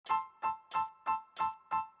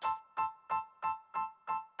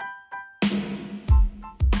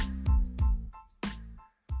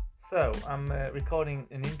So, I'm recording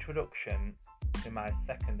an introduction to my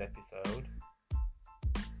second episode,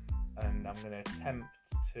 and I'm going to attempt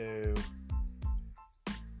to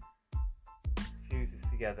fuse this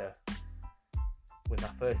together with my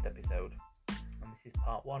first episode, and this is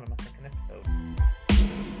part one of my second episode.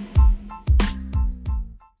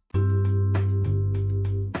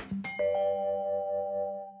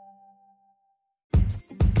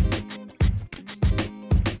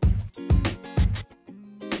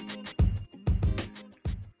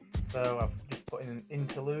 So I've just put in an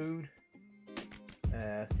interlude,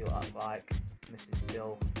 see what that's like. This is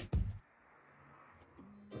still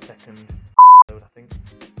the second episode, I think.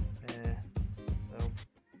 So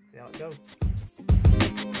see how it goes.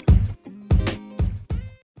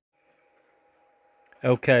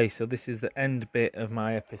 Okay, so this is the end bit of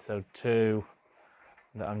my episode 2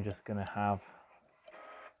 that I'm just going to have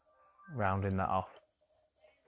rounding that off.